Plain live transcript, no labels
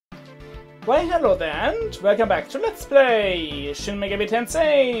Why hello there and welcome back to Let's Play Shin Megami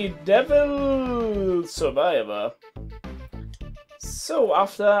Tensei Devil Survivor. So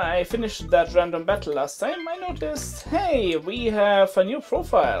after I finished that random battle last time, I noticed, hey, we have a new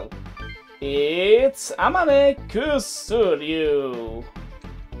profile. It's Amane Kusuryu.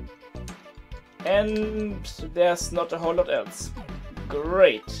 And there's not a whole lot else.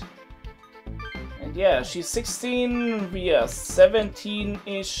 Great. And yeah, she's 16, we are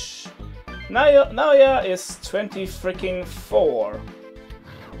 17-ish. Naoya is 20 freaking 4.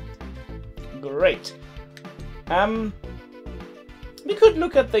 Great. We could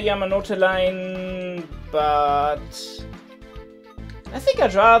look at the Yamanote line, but I think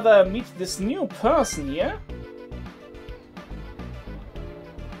I'd rather meet this new person here.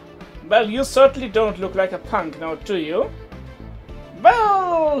 Well, you certainly don't look like a punk now, do you?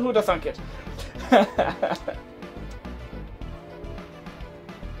 Well, who'd have thunk it?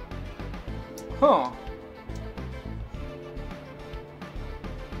 Huh.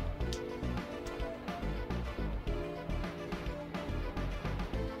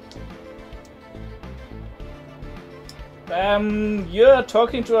 You're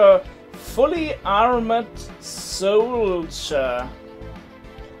talking to a fully armored soldier.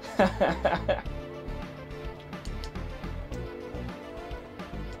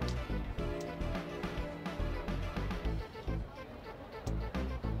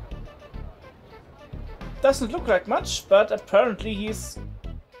 Doesn't look like much, but apparently he's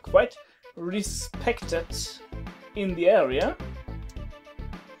quite respected in the area.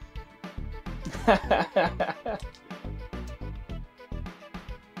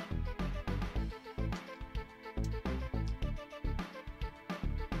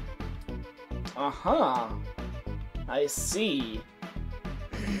 Aha, I see.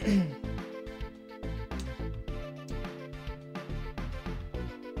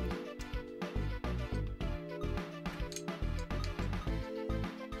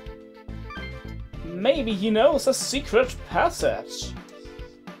 Maybe he knows a secret passage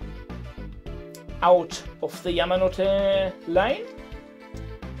out of the Yamanote line?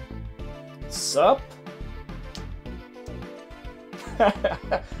 Sup?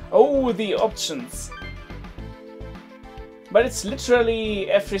 Oh, the options. But it's literally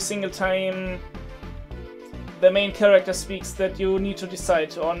every single time the main character speaks that you need to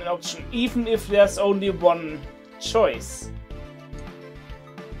decide on an option, even if there's only one choice.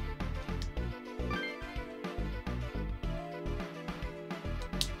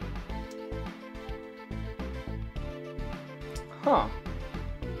 Huh.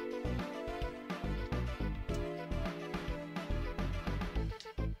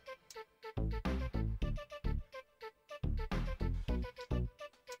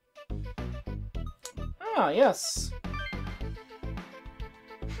 Ah, yes.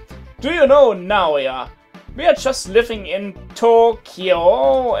 Do you know, Naoya? We are just living in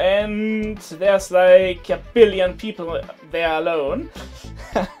Tokyo and there's like 1 billion people there alone.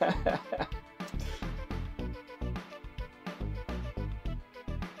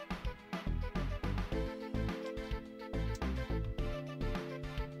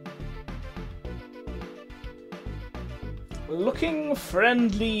 Looking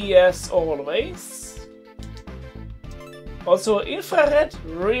friendly as always. Also infrared,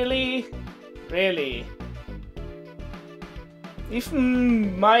 really? Really?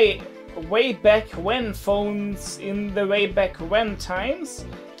 Even my way back when phones in the way back when times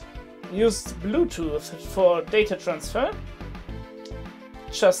used Bluetooth for data transfer.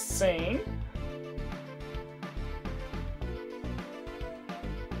 Just saying.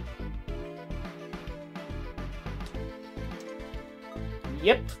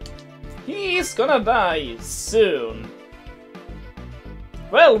 Yep, he's gonna die soon.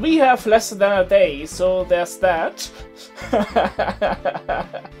 Well, we have less than a day, so there's that.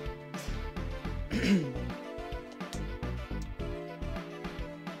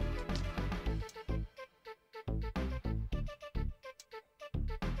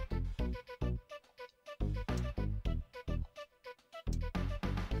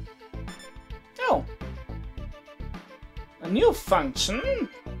 Oh. A new function?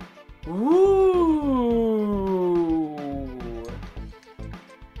 Ooh.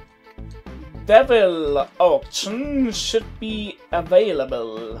 Devil auction should be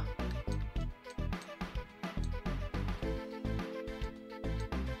available.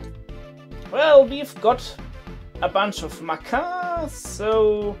 Well, we've got a bunch of maca,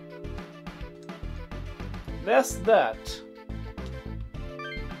 so there's that.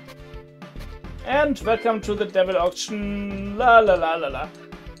 And welcome to the Devil Auction, la la la la la.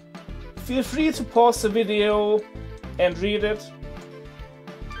 Feel free to pause the video and read it.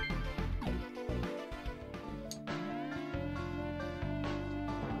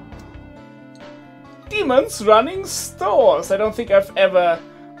 demons running stores. I don't think I've ever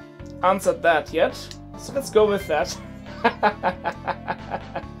answered that yet. So let's go with that.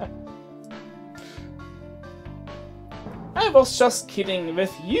 I was just kidding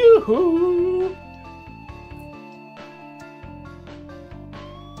with you.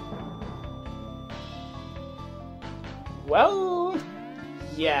 Well,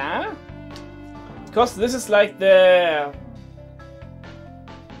 yeah. Because this is like the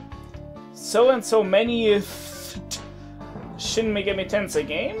so and so many Shin Megami Tensei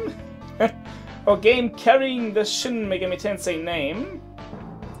game. Or game carrying the Shin Megami Tensei name.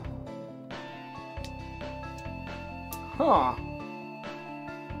 Huh.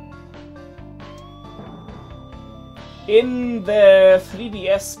 In the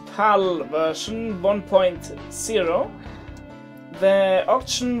 3DS PAL version 1.0, the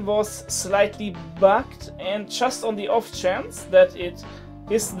auction was slightly bugged, and just on the off chance that it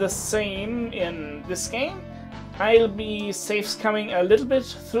is the same in this game, I'll be safe scumming a little bit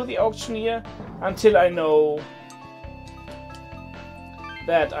through the auction here until I know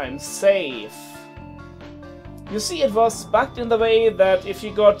that I'm safe. You see, it was bugged in the way that if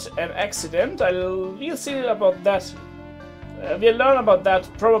you got an accident, we'll see about that. We'll learn about that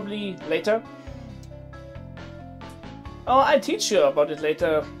probably later. Oh, I'll teach you about it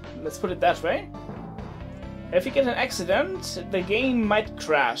later. Let's put it that way. If you get an accident, the game might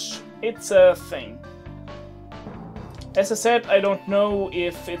crash. It's a thing. As I said, I don't know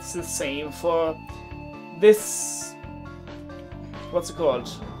if it's the same for this... What's it called?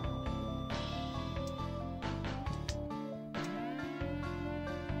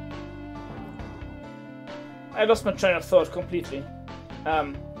 I lost my train of thought completely.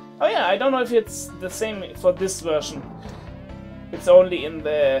 Oh yeah, I don't know if it's the same for this version. It's only in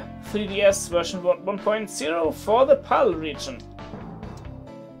the 3DS version 1.0 for the PAL region.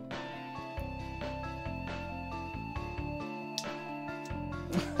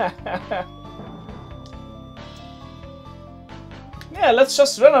 Yeah, let's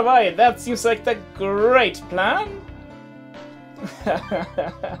just run away. That seems like the great plan.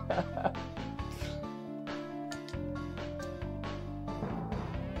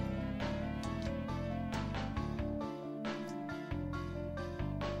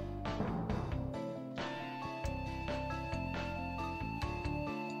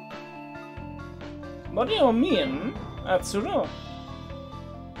 What do you mean, Atsuro?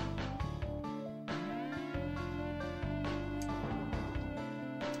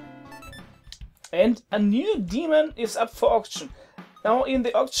 And a new demon is up for auction. Now in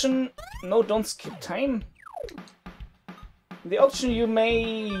the auction... No, don't skip time. In the auction you may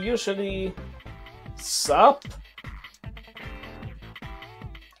usually... Sup?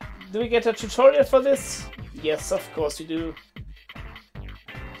 Do we get a tutorial for this? Yes, of course we do.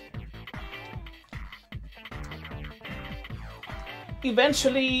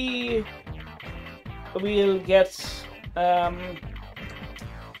 Eventually we'll get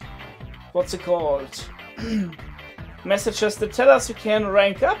what's it called? Messages that tell us you can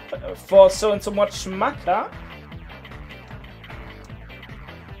rank up for so and so much Maka.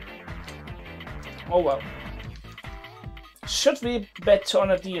 Oh well. Should we bet on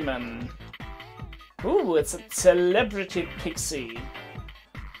a demon? Ooh, it's a celebrity pixie.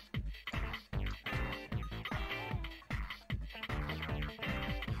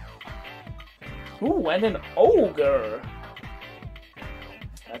 Ooh, and an ogre.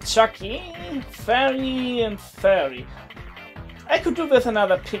 A Chucky, fairy, and fairy. I could do with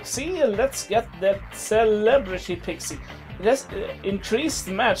another pixie. Let's get that celebrity pixie. It has increased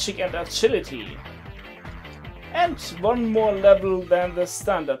magic and agility. And one more level than the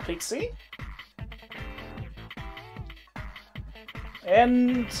standard pixie.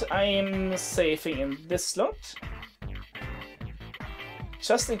 And I'm saving in this slot.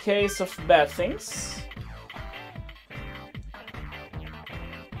 Just in case of bad things.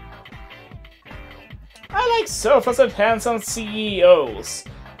 I like surfers and handsome CEOs.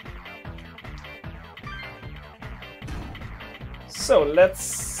 So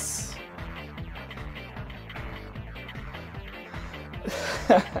let's...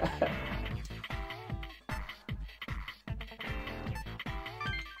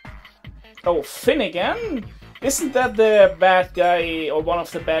 Oh, Finnegan? Isn't that the bad guy, or one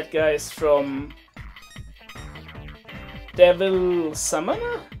of the bad guys from Devil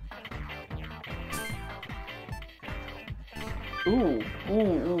Summoner? Ooh, ooh,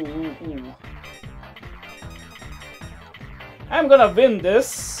 ooh, ooh, ooh. I'm gonna win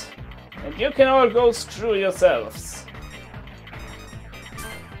this, and you can all go screw yourselves.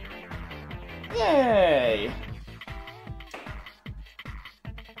 Yay!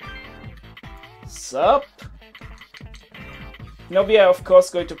 Sup? Now we are of course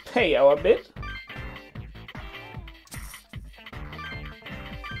going to pay our bid.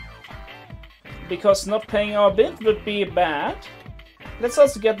 Because not paying our bid would be bad. Let's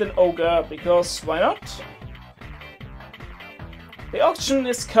also get an ogre, because why not? The auction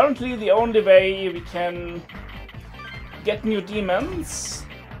is currently the only way we can get new demons.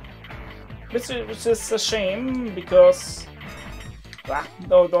 Which is a shame, because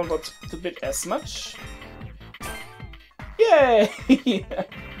no, don't want to bid as much. Yay!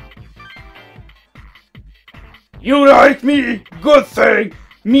 You like me? Good thing!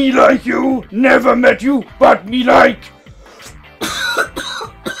 Me like you! Never met you, but me like!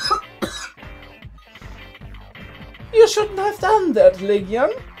 You shouldn't have done that,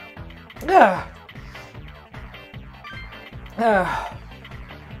 Legion.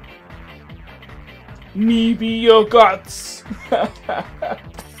 Me be your guts!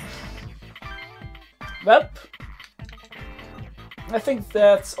 Well, I think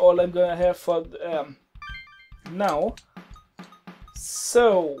that's all I'm gonna have for now.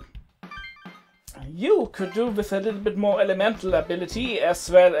 So, you could do with a little bit more elemental ability as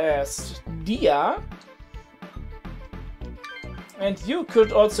well as Dia. And you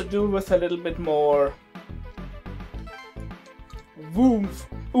could also do with a little bit more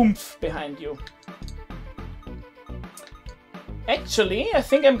oomph behind you. Actually, I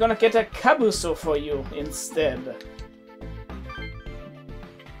think I'm gonna get a Kabuso for you instead.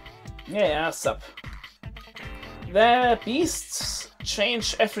 Yeah, sup. The beasts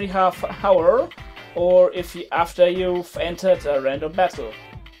change every half hour, or if after you've entered a random battle.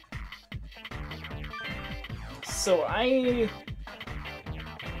 So I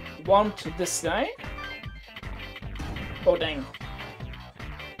want this guy. Oh dang.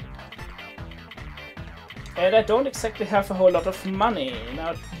 And I don't exactly have a whole lot of money,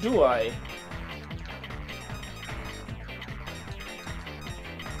 now do I?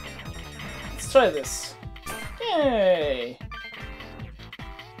 Let's try this. Yay!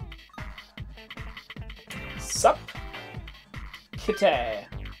 Sup? Kitty.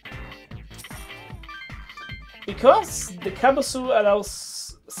 Because the Kabusu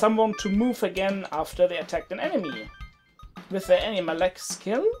allows someone to move again after they attacked an enemy. With the animal-like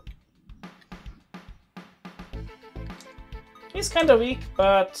skill. He's kinda weak,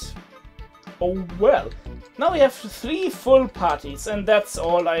 but oh well. Now we have 3 full parties, and that's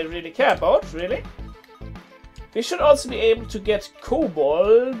all I really care about, really. We should also be able to get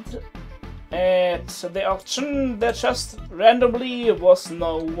Kobold at the auction. There just randomly was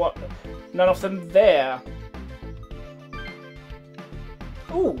none of them there.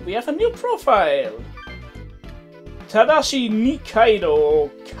 Ooh, we have a new profile! Tadashi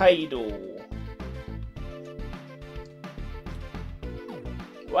Nikaido Kaido.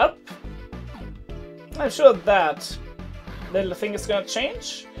 Well, I'm sure that little thing is gonna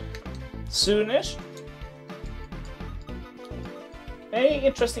change soonish. Any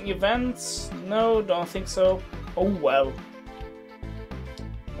interesting events? No, don't think so. Oh well.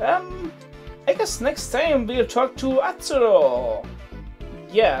 I guess next time we'll talk to Atsuro.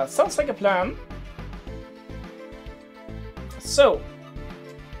 Yeah, sounds like a plan. So,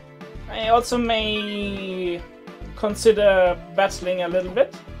 I also may consider battling a little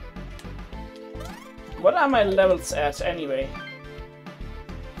bit. What are my levels at anyway?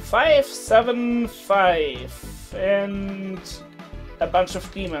 5, 7, 5, and a bunch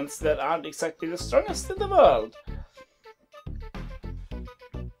of demons that aren't exactly the strongest in the world.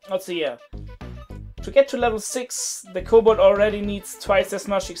 Let's see here. To get to level 6, the Kobold already needs twice as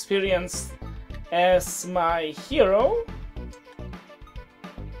much experience as my hero.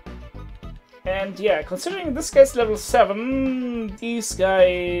 And yeah, considering this guy's level 7, this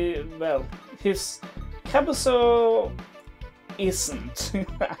guy, well, his Kabuso isn't.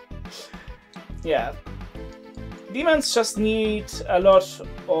 Yeah. Demons just need a lot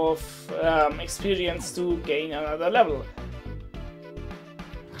of experience to gain another level.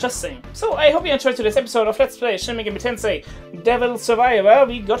 Just saying. So, I hope you enjoyed today's episode of Let's Play Shin Megami Tensei Devil Survivor.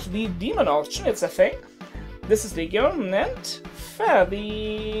 We got the demon auction, it's a thing. This is Legion, and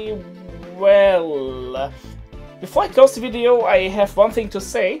fairly well. Before I close the video, I have one thing to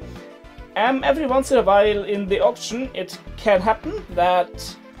say. Every once in a while in the auction, it can happen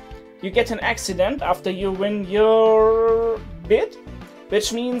that you get an accident after you win your bid,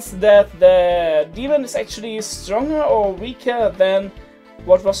 which means that the demon is actually stronger or weaker than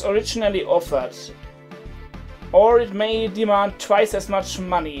what was originally offered. Or it may demand twice as much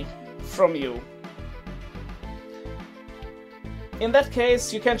money from you. In that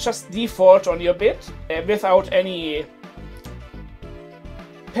case, you can just default on your bid without any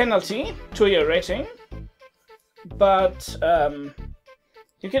penalty to your rating, but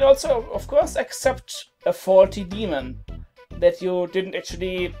you can also, of course, accept a faulty demon that you didn't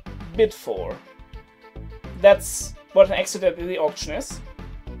actually bid for. That's what an accident in the auction is.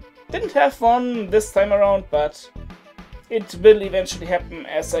 Didn't have one this time around, but it will eventually happen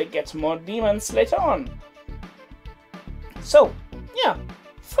as I get more demons later on. So, yeah,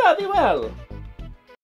 fairly well.